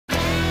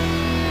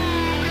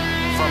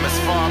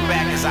far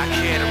back as I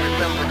care to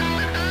remember.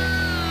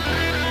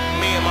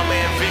 Me and my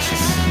man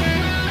Vicious,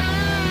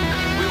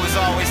 we was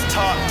always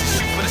taught to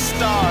shoot for the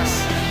stars.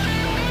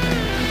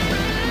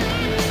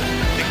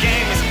 The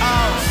game is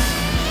ours,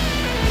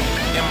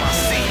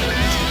 MIC.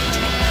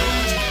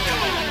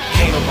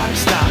 Can't nobody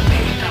stop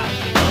me.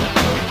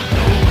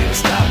 No way to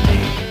stop me.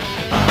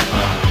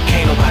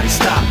 Can't nobody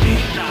stop me.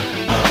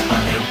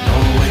 Ain't no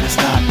way to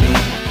stop me.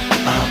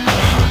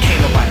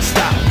 Can't nobody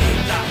stop me.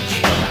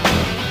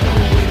 No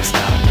way to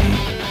stop me.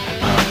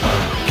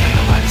 Can't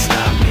nobody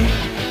stop me.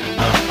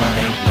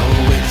 Ain't no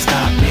way to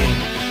stop me.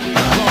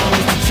 As long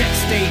as the checks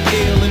stay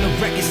ill and the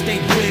records stay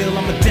real,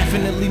 I'ma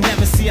definitely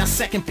never see how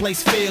second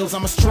place feels.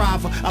 I'm a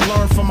striver, I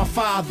learned from my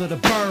father to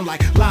burn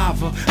like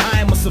lava. I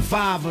am a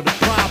survivor, the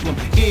problem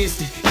is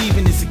that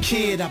even as a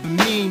kid I've been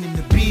meaning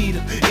to be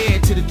the heir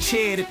to the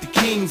chair that the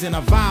kings, and I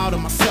vowed to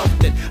myself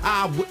that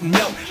I wouldn't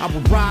melt. I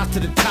would rise to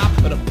the top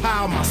of the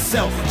pile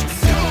myself.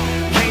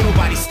 Can't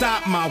nobody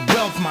stop my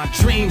wealth, my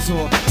dreams,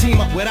 or team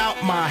up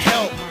without my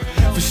help.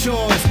 For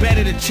sure it's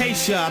better to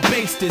chase ya. I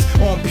base this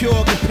on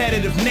pure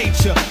competitive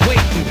nature,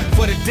 waiting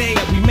for the day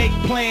that we make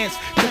plans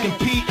to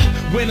compete,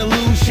 win or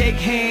lose, shake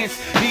hands.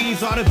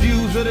 These are the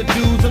views of the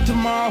dudes of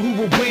tomorrow who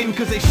will win,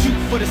 cause they shoot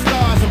for the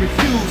stars and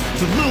refuse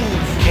to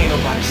lose. Can't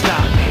nobody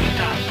stop me.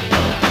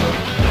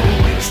 No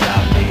way to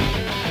stop me.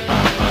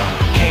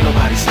 Can't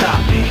nobody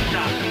stop me.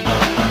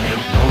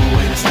 Ain't no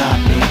way to stop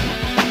me.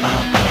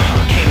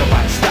 Can't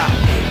nobody stop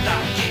me.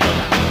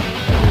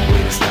 No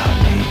way to stop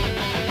me.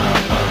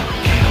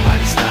 Can't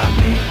nobody stop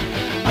me.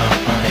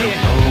 Ain't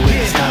no way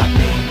to stop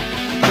me.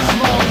 As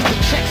long as the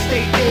checks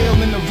stay ill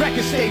and the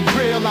records stay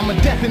real, I'ma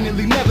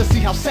definitely never see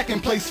how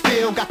second place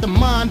feel. Got the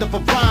mind of a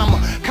rhymer,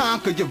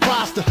 conquer your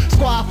roster.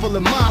 Squad full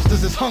of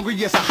monsters as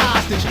hungry as a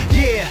hostage.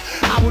 Yeah,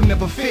 I will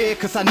never fear,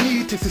 cause I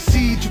need to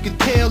succeed. You can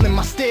tell in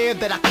my stare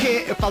that I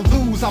care. If I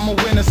lose, I'm a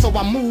winner, so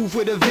I move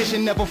with a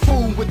vision. Never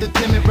fool with the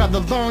timid, rather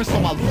learn, so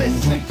I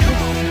listen.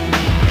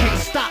 Can't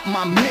stop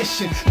my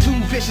mission. Too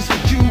vicious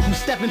for you who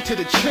step into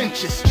the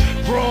trenches.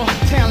 Raw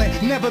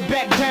talent, never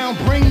back down,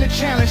 bring the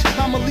challenge.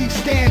 I'ma leave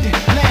standing,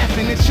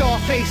 laughing at y'all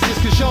faces,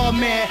 cause y'all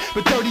mad.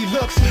 But dirty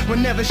looks will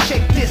never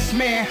shake this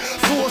man.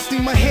 Full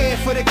steam ahead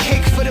for the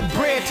cake, for the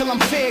bread, till I'm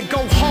fed.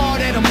 Go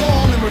hard at them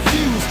all and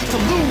refuse to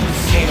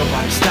lose. Can't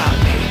nobody stop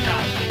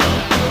me.